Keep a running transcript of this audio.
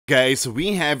Guys,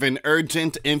 we have an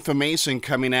urgent information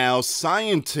coming out.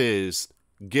 Scientists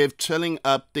give chilling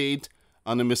update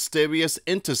on a mysterious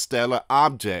interstellar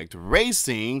object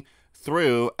racing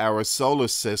through our solar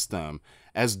system.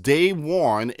 As they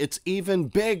warn, it's even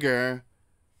bigger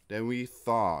than we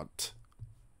thought.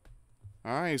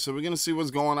 Alright, so we're going to see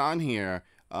what's going on here.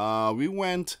 We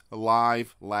went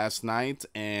live last night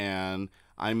and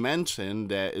I mentioned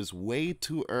that it's way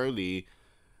too early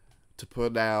to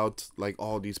put out like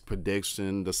all these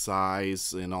predictions, the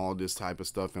size and all this type of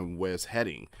stuff and where it's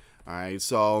heading. Alright,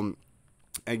 so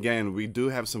again, we do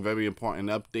have some very important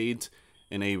updates.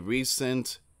 In a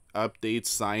recent update,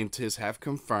 scientists have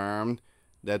confirmed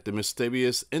that the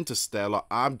mysterious interstellar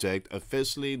object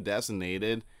officially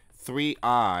designated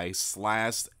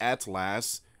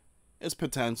 3I/Atlas is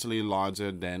potentially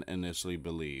larger than initially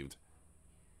believed.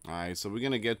 Alright, so we're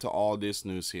going to get to all this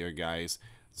news here, guys.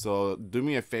 So do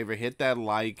me a favor, hit that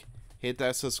like, hit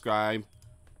that subscribe,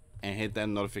 and hit that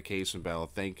notification bell.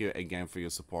 Thank you again for your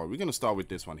support. We're going to start with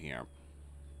this one here.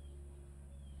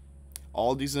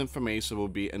 All these information will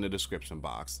be in the description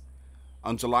box.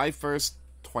 On July 1st,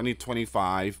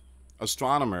 2025,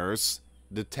 astronomers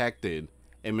detected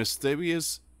a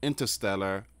mysterious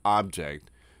interstellar object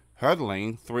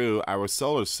hurtling through our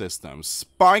solar system,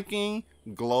 sparking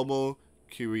global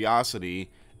curiosity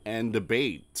and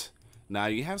debate. Now,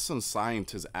 you have some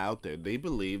scientists out there, they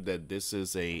believe that this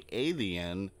is an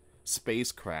alien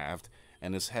spacecraft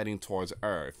and is heading towards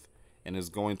Earth. And it's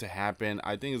going to happen,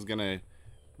 I think it's going to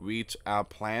reach our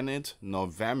planet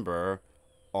November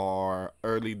or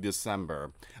early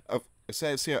December. It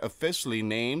says here, officially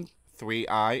named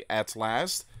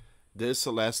 3I/Atlas, this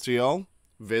celestial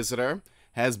visitor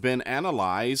has been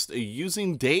analyzed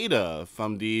using data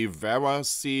from the Vera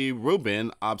C.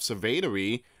 Rubin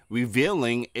Observatory,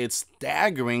 revealing its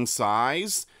staggering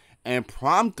size and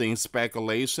prompting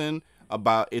speculation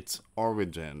about its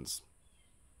origins.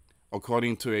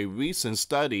 According to a recent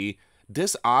study,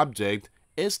 this object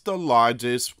is the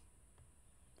largest,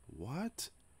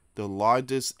 the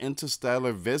largest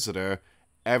interstellar visitor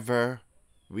ever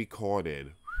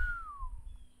recorded.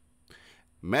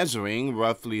 Measuring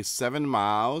roughly 7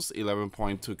 miles,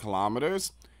 11.2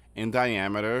 kilometers in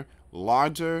diameter,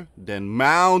 larger than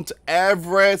Mount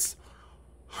Everest.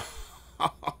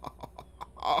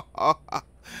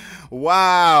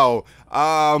 Wow.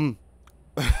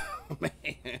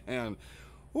 Man.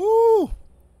 Woo.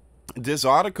 This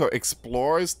article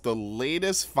explores the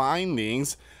latest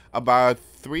findings about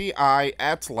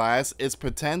 3I/Atlas, its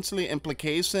potentially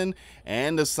implication,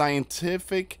 and the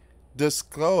scientific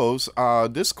discourse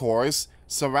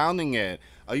surrounding it.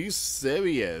 Are you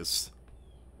serious?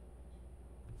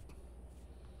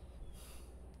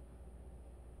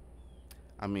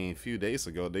 I mean, a few days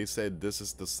ago, they said this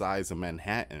is the size of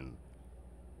Manhattan.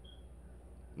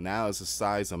 Now it's the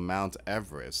size of Mount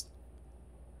Everest.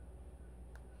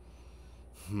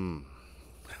 Man.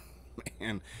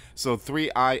 So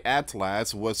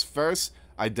 3I/Atlas was first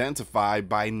identified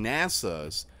by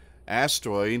NASA's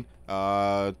Asteroid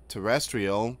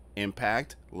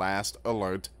Terrestrial-impact Last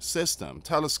Alert System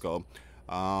telescope,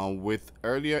 with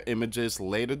earlier images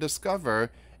later discovered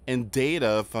in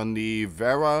data from the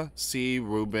Vera C.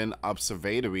 Rubin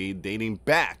Observatory dating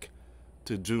back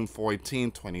to June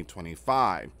 14,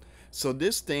 2025. So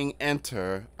this thing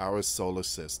entered our solar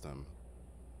system.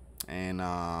 And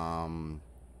a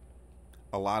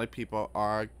lot of people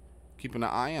are keeping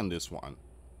an eye on this one.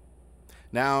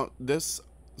 Now, there's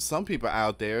some people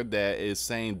out there that is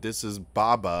saying this is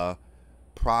Baba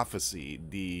prophecy.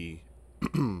 The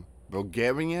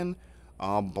Bulgarian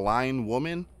blind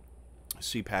woman,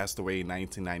 she passed away in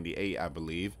 1998, I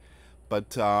believe.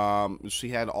 But she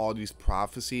had all these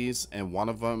prophecies, and one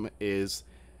of them is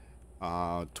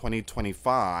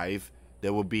 2025,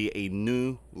 there will be a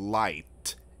new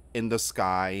light in the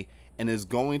sky, and it's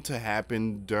going to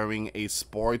happen during a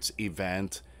sports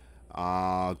event,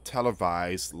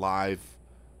 televised live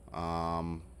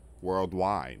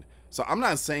worldwide. So I'm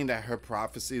not saying that her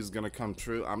prophecy is going to come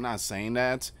true. I'm not saying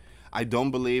that. I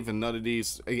don't believe in none of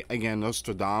these, again,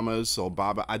 Nostradamus or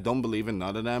Baba. I don't believe in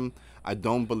none of them. I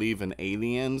don't believe in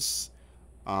aliens,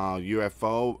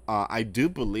 UFO. I do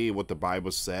believe what the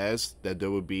Bible says, that there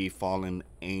will be fallen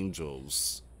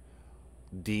angels,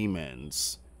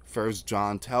 demons. 1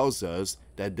 John tells us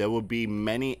that there will be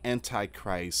many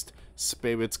antichrist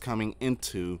spirits coming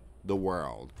into the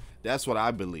world. That's what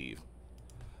I believe.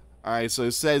 All right, so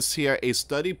it says here, a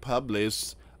study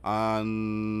published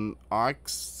on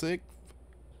Arxiv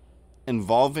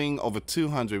involving over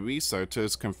 200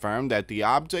 researchers confirmed that the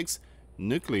object's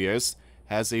nucleus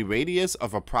has a radius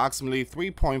of approximately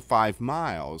 3.5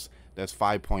 miles. That's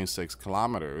 5.6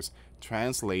 kilometers,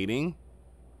 translating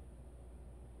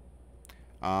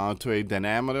to a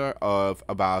diameter of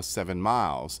about 7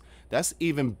 miles. That's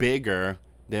even bigger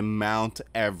than Mount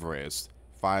Everest,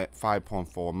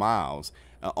 5.4 miles,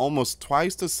 and almost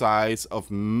twice the size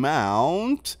of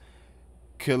Mount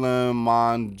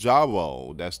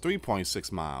Kilimanjaro. That's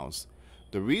 3.6 miles.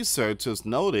 The researchers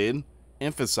noted,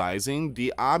 emphasizing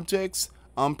the object's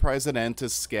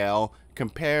unprecedented scale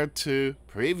compared to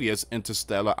previous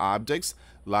interstellar objects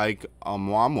like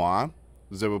Oumuamua,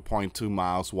 0.2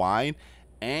 miles wide,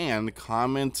 and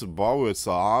Comet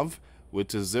Borisov,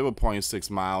 which is 0.6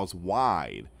 miles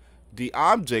wide. The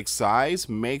object size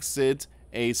makes it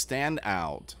a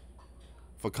standout.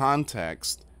 For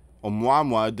context,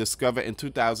 Oumuamua, discovered in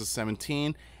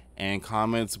 2017, and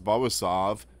Comet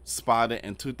Borisov, spotted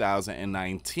in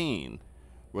 2019,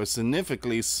 were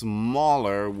significantly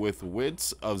smaller, with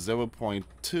widths of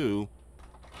 0.2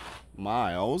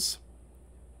 miles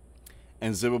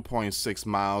and 0.6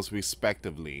 miles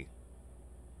respectively.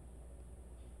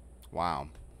 Wow.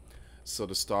 So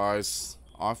the stars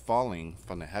are falling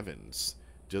from the heavens,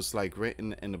 just like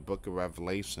written in the book of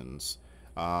Revelations.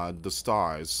 The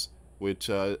stars, which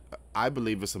I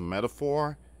believe is a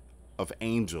metaphor of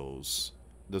angels,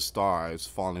 the stars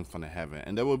falling from the heaven.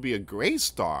 And there will be a great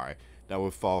star that will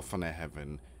fall from the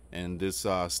heaven, and this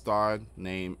star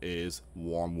name is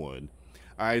Wormwood.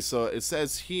 Alright, so it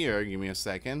says here, give me a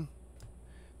second,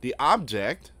 the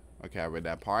object, okay, I read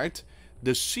that part,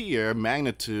 the sheer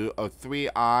magnitude of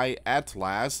 3I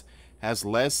Atlas has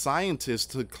led scientists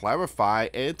to clarify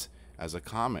it as a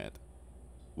comet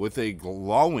with a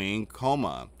glowing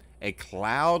coma, a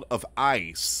cloud of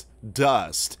ice,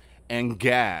 dust, and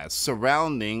gas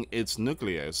surrounding its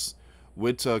nucleus,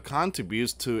 which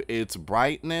contributes to its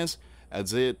brightness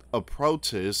as it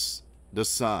approaches the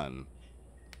sun.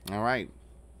 All right.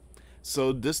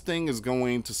 So this thing is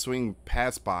going to swing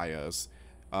past by us,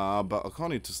 but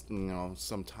according to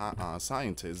some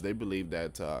scientists, they believe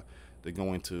that they're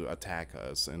going to attack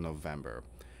us in November.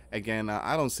 Again,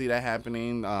 I don't see that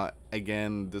happening.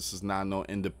 Again, this is not no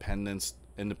Independent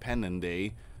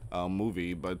Day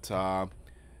movie, but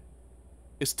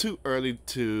it's too early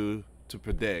to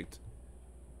predict.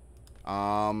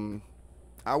 I'll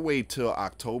wait till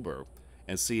October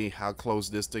and see how close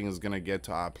this thing is gonna get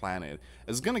to our planet.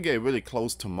 It's gonna get really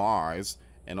close to Mars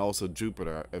and also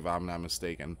Jupiter, if I'm not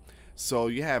mistaken. So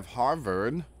you have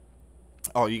Harvard.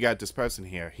 Oh, you got this person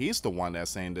here. He's the one that's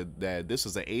saying that this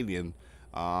is an alien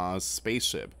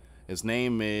spaceship. His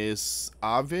name is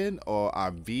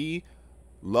Avi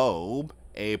Loeb,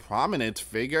 a prominent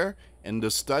figure in the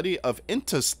study of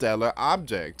interstellar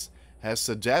objects, has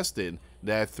suggested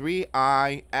that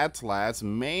 3I Atlas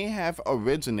may have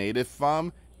originated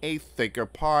from a thicker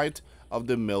part of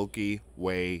the Milky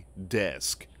Way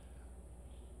disk,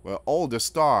 where older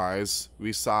stars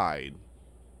reside.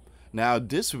 Now,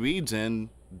 this region,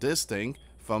 distinct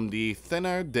from the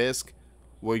thinner disk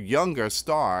where younger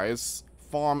stars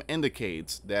form,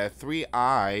 indicates that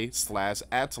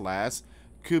 3I/Atlas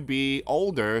could be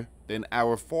older than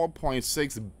our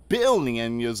 4.6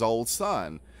 billion years old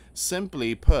sun.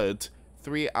 Simply put,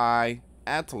 3I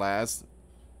Atlas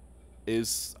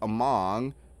is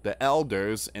among the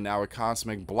elders in our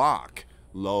cosmic block,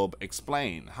 Loeb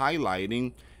explained,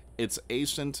 highlighting its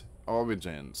ancient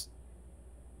origins.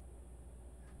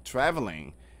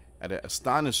 Traveling at an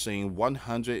astonishing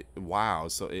 100, wow,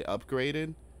 so it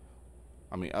updated,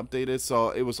 so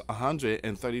it was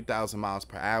 130,000 miles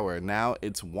per hour. Now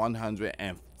it's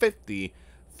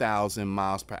 150,000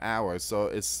 miles per hour, so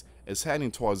it's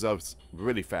heading towards us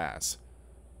really fast.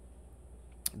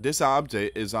 This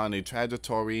object is on a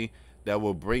trajectory that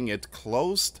will bring it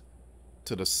close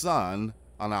to the sun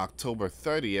on October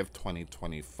 30th,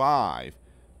 2025.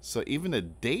 So even the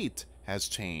date has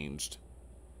changed.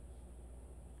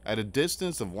 At a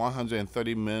distance of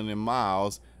 130 million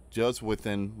miles just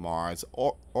within Mars'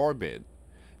 orbit.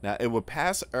 Now, it will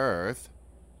pass Earth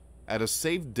at a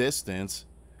safe distance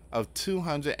of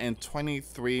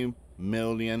 223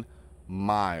 million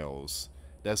miles.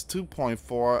 That's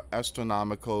 2.4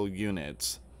 astronomical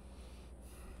units.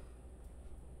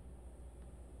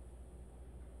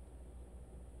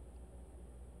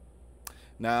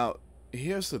 Now,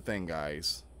 here's the thing,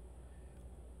 guys.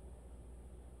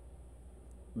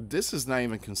 This is not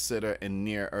even considered a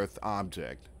near-Earth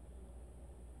object.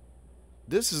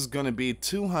 This is going to be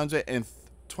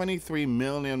 223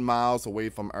 million miles away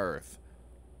from Earth.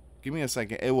 Give me a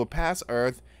second. It will pass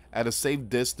Earth at a safe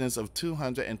distance of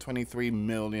 223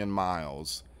 million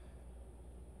miles.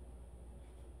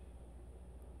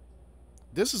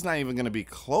 This is not even going to be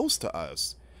close to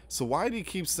us. So why do you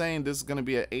keep saying this is going to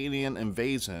be an alien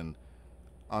invasion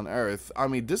on Earth? I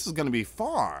mean, this is going to be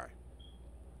far.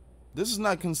 This is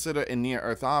not considered a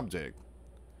near-Earth object.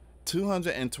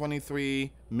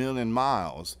 223 million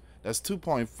miles. That's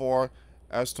 2.4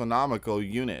 astronomical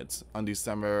units on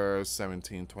December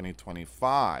 17,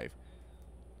 2025.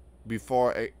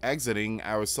 Before exiting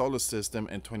our solar system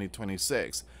in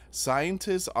 2026.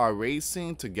 Scientists are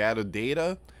racing to gather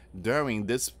data during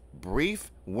this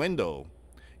brief window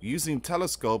using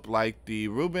telescopes like the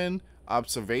Rubin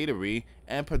Observatory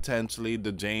and potentially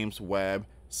the James Webb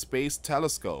Space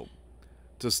Telescope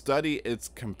to study its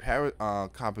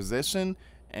composition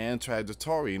and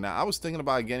trajectory. Now, I was thinking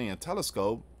about getting a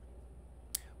telescope,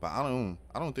 but I don't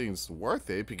think it's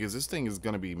worth it because this thing is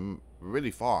going to be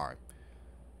really far.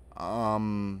 So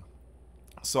I'm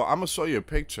gonna show you a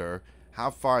picture how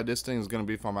far this thing is gonna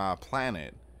be from our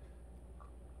planet.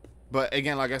 But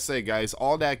again, like I said, guys,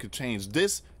 all that could change.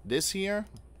 This here,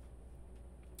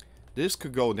 this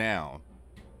could go down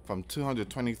from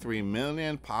 223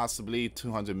 million, possibly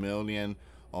 200 million,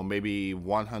 or maybe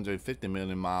 150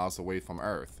 million miles away from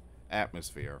Earth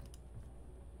atmosphere.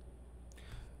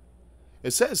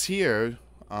 It says here,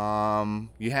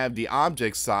 you have the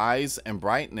object size and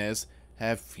brightness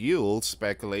have fueled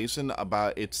speculation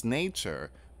about its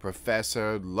nature.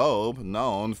 Professor Loeb,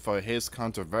 known for his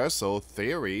controversial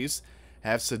theories,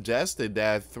 have suggested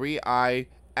that 3I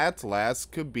Atlas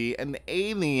could be an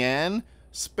alien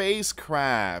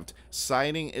spacecraft,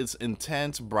 citing its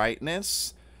intense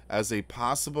brightness as a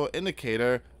possible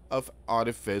indicator of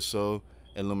artificial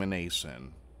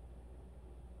illumination.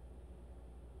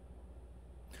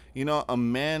 You know, a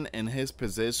man in his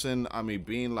position, I mean,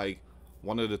 being like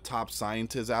one of the top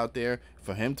scientists out there,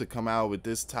 for him to come out with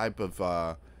this type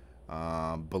of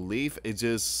belief, it's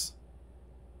just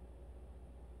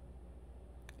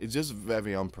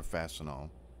very unprofessional.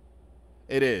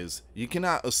 It is. You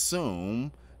cannot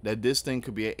assume that this thing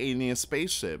could be an alien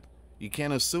spaceship. You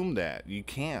can't assume that. You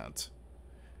can't.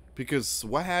 Because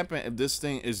what happened if this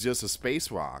thing is just a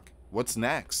space rock? What's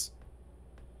next?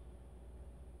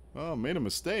 Oh, made a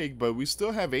mistake, but we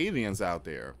still have aliens out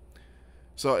there.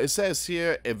 So it says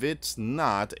here, if it's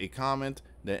not a comet,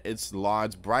 then its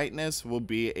large brightness will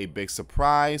be a big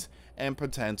surprise and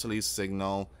potentially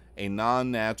signal a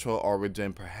non-natural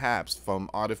origin, perhaps from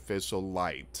artificial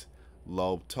light,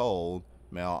 Loeb told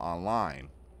Mail Online.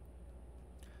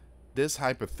 This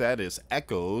hypothesis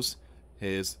echoes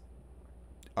his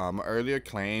earlier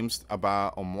claims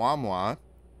about Oumuamua,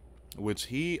 which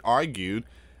he argued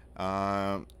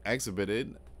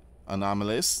exhibited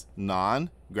anomalous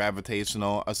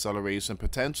non-gravitational acceleration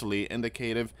potentially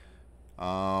indicative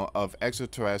of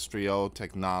extraterrestrial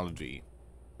technology.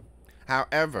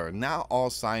 However, not all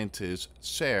scientists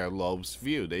share Loeb's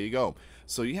view. There you go.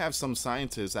 So you have some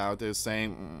scientists out there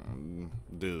saying,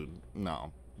 dude,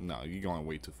 no, you're going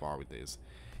way too far with this.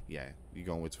 Yeah, you're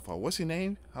going way too far. What's your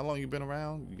name? How long you been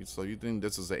around? So you think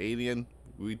this is an alien?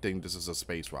 We think this is a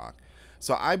space rock.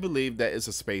 So I believe that it's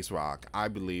a space rock. I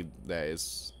believe that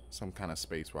it's some kind of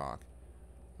space rock.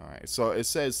 All right. So it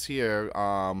says here,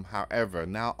 however,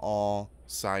 not all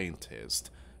scientists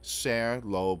share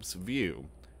Loeb's view.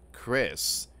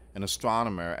 Chris, an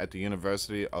astronomer at the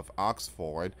University of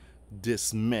Oxford,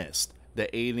 dismissed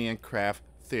the alien craft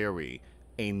theory,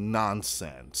 a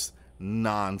nonsense.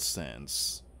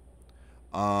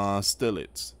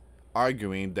 Stillitz,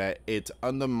 arguing that it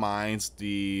undermines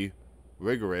the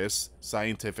rigorous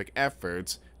scientific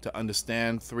efforts to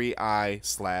understand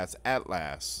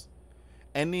 3I/Atlas.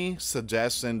 Any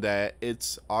suggestion that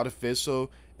it's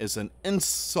artificial is an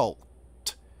insult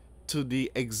to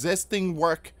the existing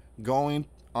work going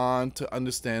on to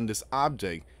understand this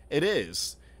object. It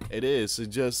is. It's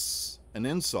just an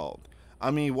insult. I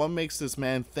mean, what makes this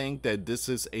man think that this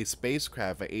is a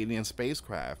spacecraft, an alien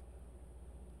spacecraft?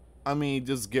 I mean,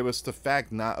 just give us the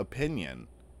fact, not opinion.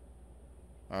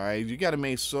 All right, you got to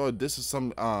make sure this is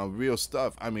some real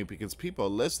stuff. I mean, because people are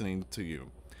listening to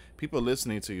you. People are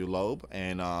listening to you, Loeb,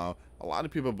 and a lot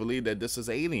of people believe that this is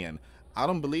alien. I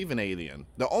don't believe in alien.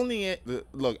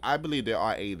 Look, I believe there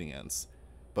are aliens,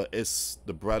 but it's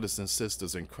the brothers and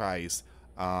sisters in Christ.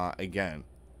 Again,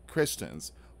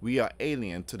 Christians, we are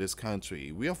alien to this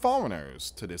country. We are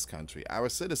foreigners to this country. Our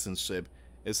citizenship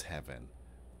is heaven.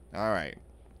 All right.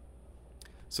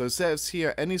 So it says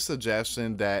here, any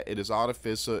suggestion that it is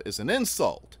artificial is an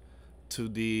insult to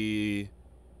the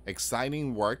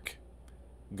exciting work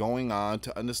going on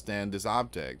to understand this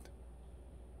object.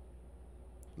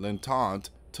 Lintant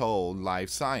told Life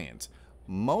Science.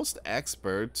 Most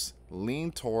experts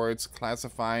lean towards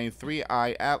classifying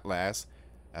 3I Atlas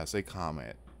as a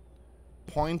comet.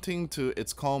 pointing to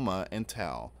its coma and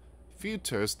tail,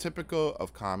 features typical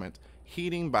of comet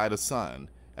heating by the sun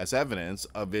as evidence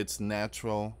of its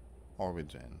natural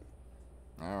origin.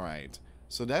 All right,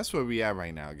 so that's where we at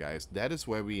right now, guys. That is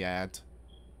where we at.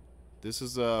 This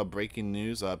is breaking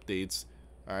news updates.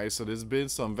 All right, so there's been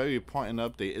some very important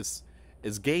update.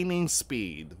 It's gaining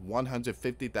speed,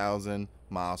 150,000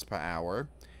 miles per hour,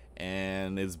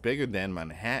 and it's bigger than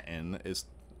Manhattan. It's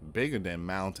bigger than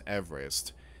Mount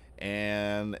Everest,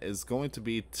 and it's going to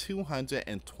be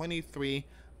 223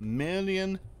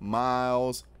 million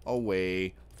miles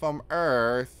away from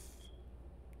Earth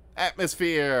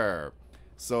atmosphere.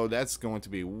 So that's going to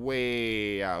be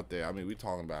way out there. I mean, we're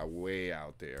talking about way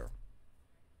out there.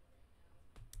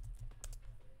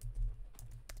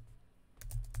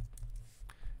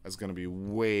 That's going to be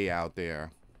way out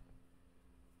there.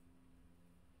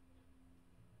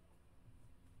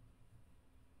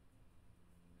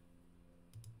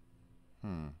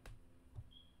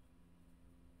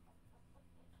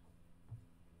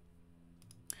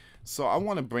 So I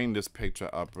want to bring this picture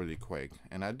up really quick.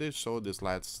 And I did show this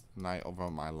last night over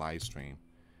my live stream.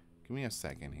 Give me a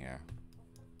second here.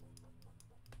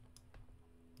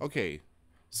 Okay.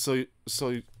 So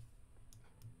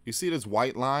you see this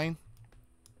white line?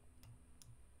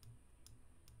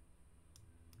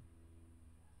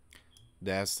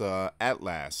 That's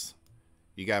Atlas.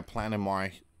 You got planet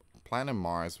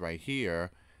Mars right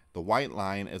here. The white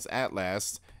line is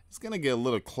Atlas. It's gonna get a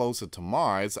little closer to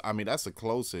Mars. I mean, that's the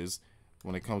closest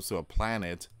when it comes to a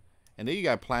planet. And then you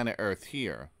got planet Earth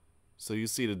here. So you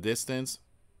see the distance?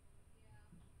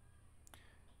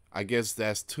 I guess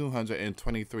that's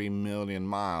 223 million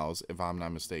miles, if I'm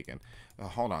not mistaken.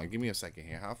 Hold on, give me a second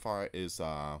here. How far is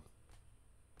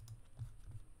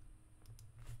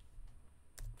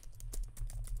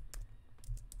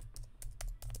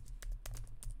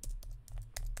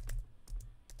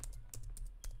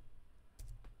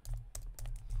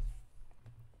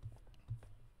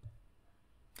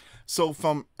So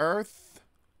from Earth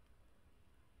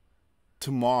to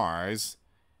Mars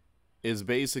is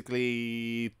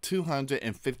basically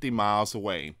 250 miles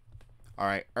away. All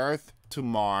right, Earth to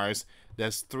Mars,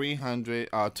 that's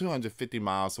 250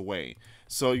 miles away.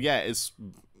 So yeah, it's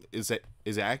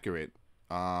accurate.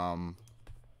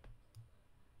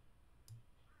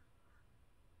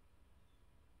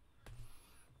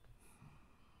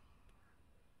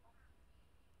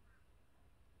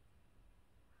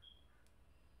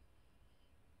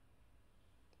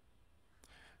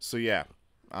 So yeah,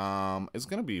 it's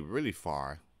gonna be really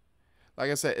far. Like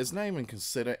I said, it's not even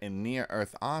considered a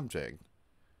near-Earth object.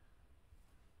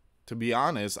 To be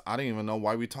honest, I don't even know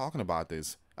why we're talking about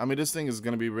this. I mean, this thing is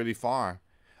gonna be really far.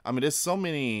 I mean, there's so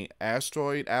many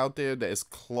asteroids out there that is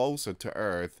closer to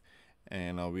Earth,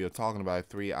 and we are talking about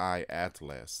 3I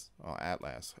Atlas.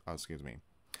 Excuse me.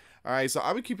 All right, so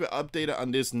I will keep you updated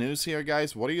on this news here,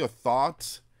 guys. What are your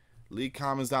thoughts? Leave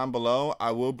comments down below.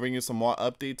 I will bring you some more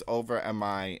updates over at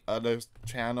my other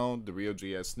channel, The Real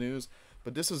GS News.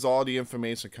 But this is all the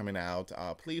information coming out.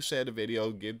 Please share the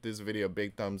video. Give this video a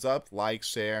big thumbs up. Like,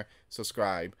 share,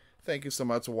 subscribe. Thank you so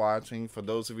much for watching. For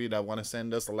those of you that want to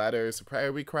send us letters, a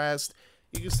prayer request,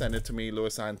 you can send it to me,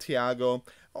 US Santiago,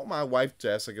 or my wife,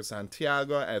 Jessica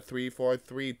Santiago, at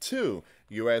 3432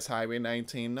 US Highway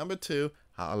 19, number 2,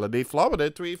 Holiday, Florida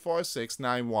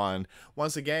 34691.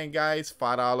 Once again, guys,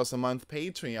 $5 a month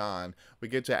Patreon. We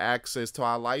get you access to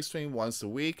our live stream once a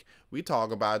week. We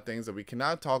talk about things that we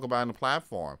cannot talk about on the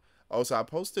platform. Also, I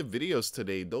posted videos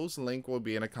today. Those links will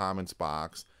be in the comments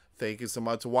box. Thank you so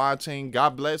much for watching.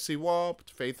 God bless you all.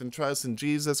 Put faith and trust in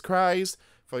Jesus Christ,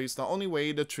 for he's the only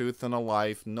way, the truth, and the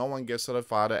life. No one gets to the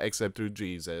Father except through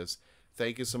Jesus.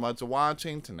 Thank you so much for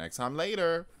watching. Till next time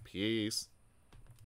later. Peace.